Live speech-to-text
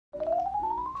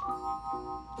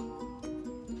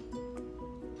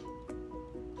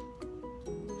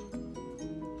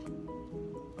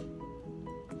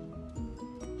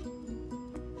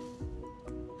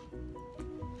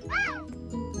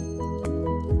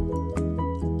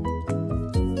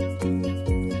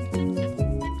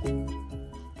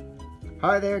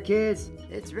Hi there, kids.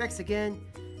 It's Rex again,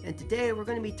 and today we're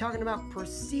going to be talking about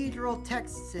procedural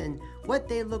texts and what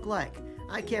they look like.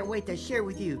 I can't wait to share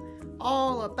with you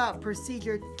all about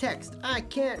procedure text. I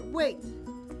can't wait.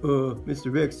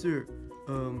 Mr. Rex, sir,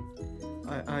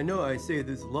 I know I say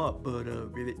this a lot, but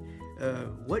really,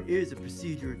 what is a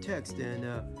procedure text, and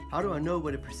how do I know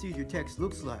what a procedure text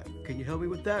looks like? Can you help me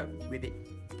with that, Ribbit?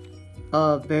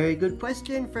 Very good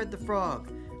question, Fred the Frog.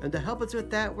 And to help us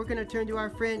with that, we're going to turn to our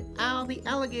friend Al the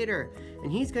Alligator,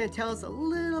 and he's going to tell us a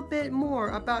little bit more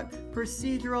about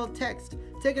procedural text.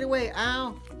 Take it away,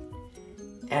 Al.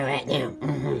 All right,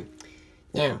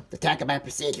 now to talk about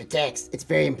procedure text, it's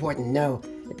very important to know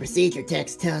the procedure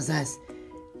text tells us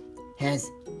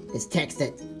is text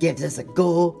that gives us a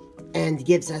goal and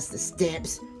gives us the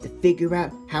steps to figure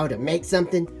out how to make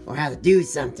something or how to do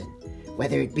something,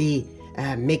 whether it be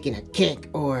making a cake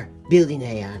or building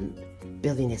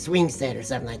a swing set or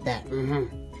something like that.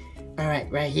 All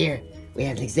right here we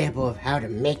have an example of how to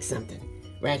make something.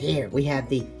 Right here we have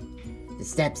the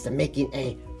steps to making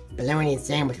a bologna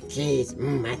sandwich with cheese.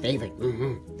 My favorite.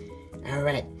 All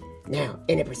right, now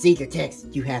in a procedure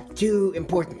text you have two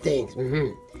important things.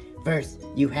 First,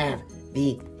 you have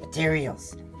the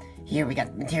materials. Here we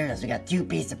got the materials. We got 2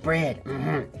 pieces of bread,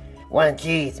 1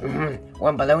 cheese,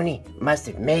 1 bologna,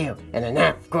 mustard, mayo, and a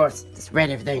knife, of course, to spread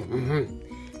everything.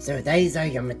 So these are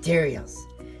your materials.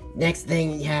 Next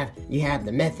thing you have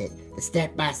the method, the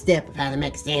step-by-step of how to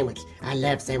make a sandwich. I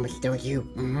love sandwiches, don't you?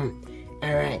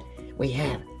 All right, we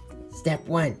have step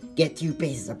 1, get 2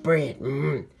 pieces of bread.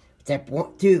 Step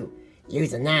 2,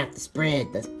 use a knife to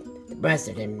spread the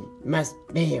mustard and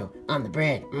mayo on the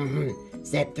bread.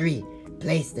 Step 3,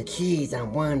 place the cheese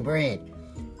on one bread.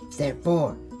 Step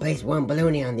 4, place 1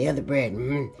 bologna on the other bread.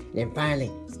 Then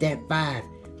finally, step 5,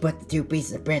 put the 2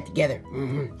 pieces of bread together.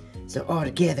 So all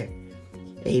together,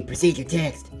 a procedure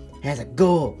text has a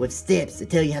goal with steps to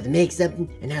tell you how to make something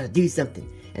and how to do something,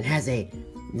 and has a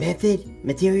method,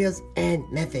 materials, and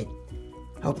method.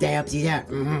 Hope that helps you out.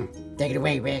 Take it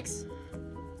away, Rex.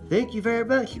 Thank you very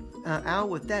much, Al,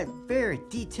 with that very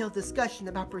detailed discussion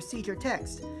about procedure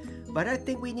text. But I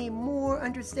think we need more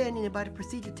understanding about a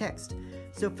procedure text.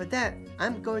 So for that,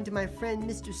 I'm going to my friend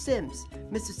Mr. Sims.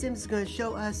 Mr. Sims is going to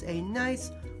show us a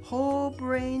nice whole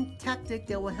brain tactic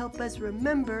that will help us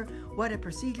remember what a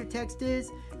procedure text is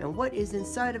and what is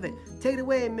inside of it. Take it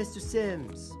away, Mr.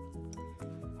 Sims.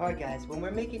 Alright guys, when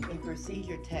we're making a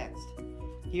procedure text,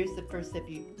 here's the first step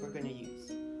we're going to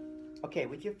use. Okay,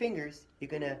 with your fingers, you're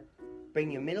going to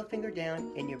bring your middle finger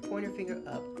down and your pointer finger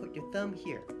up. Put your thumb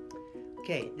here.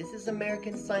 Okay, this is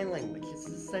American Sign Language. This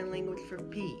is a sign language for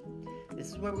P. This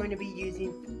is where we're going to be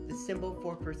using the symbol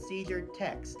for procedure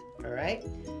text. Alright?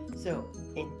 So,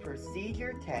 in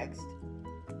procedure text,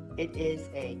 it is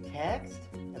a text,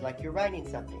 like you're writing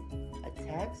something. A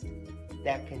text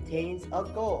that contains a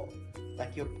goal,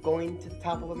 like you're going to the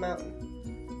top of a mountain.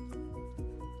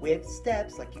 With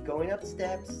steps, like you're going up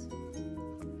steps.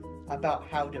 About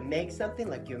how to make something,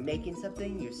 like you're making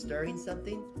something, you're stirring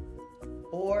something.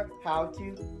 Or how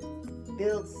to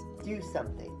do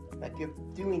something, like you're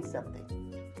doing something.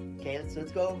 Okay,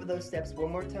 let's go over those steps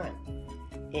one more time.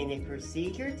 In a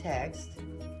procedure text,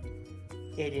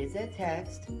 it is a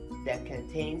text that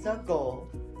contains a goal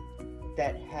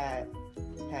that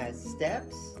has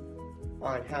steps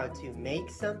on how to make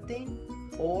something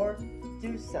or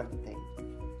do something.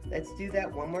 Let's do that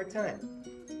one more time.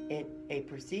 In a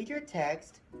procedure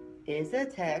text is a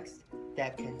text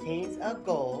that contains a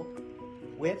goal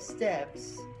with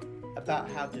steps about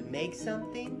how to make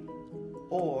something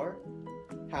or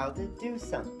how to do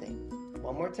something.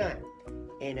 One more time.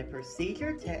 In a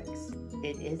procedure text,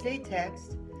 it is a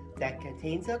text that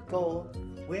contains a goal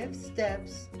with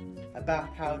steps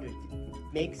about how to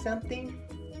make something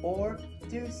or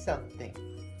do something.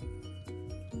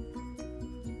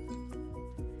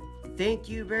 Thank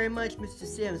you very much, Mr.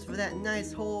 Sims, for that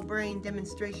nice whole brain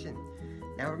demonstration.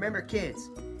 Now remember, kids,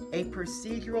 a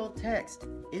procedural text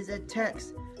is a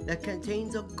text that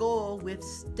contains a goal with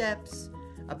steps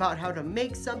about how to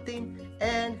make something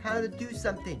and how to do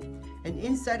something. And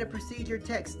inside a procedure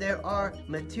text, there are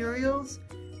materials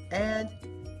and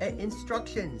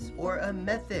instructions or a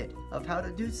method of how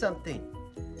to do something.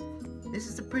 This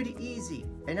is pretty easy,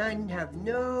 and I have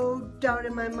no doubt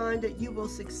in my mind that you will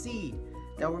succeed.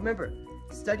 Now remember,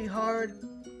 study hard,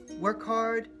 work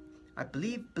hard.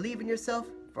 Believe in yourself,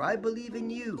 for I believe in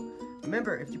you.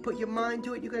 Remember, if you put your mind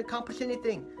to it, you can accomplish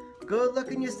anything. Good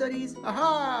luck in your studies.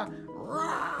 Aha!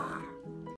 Rah!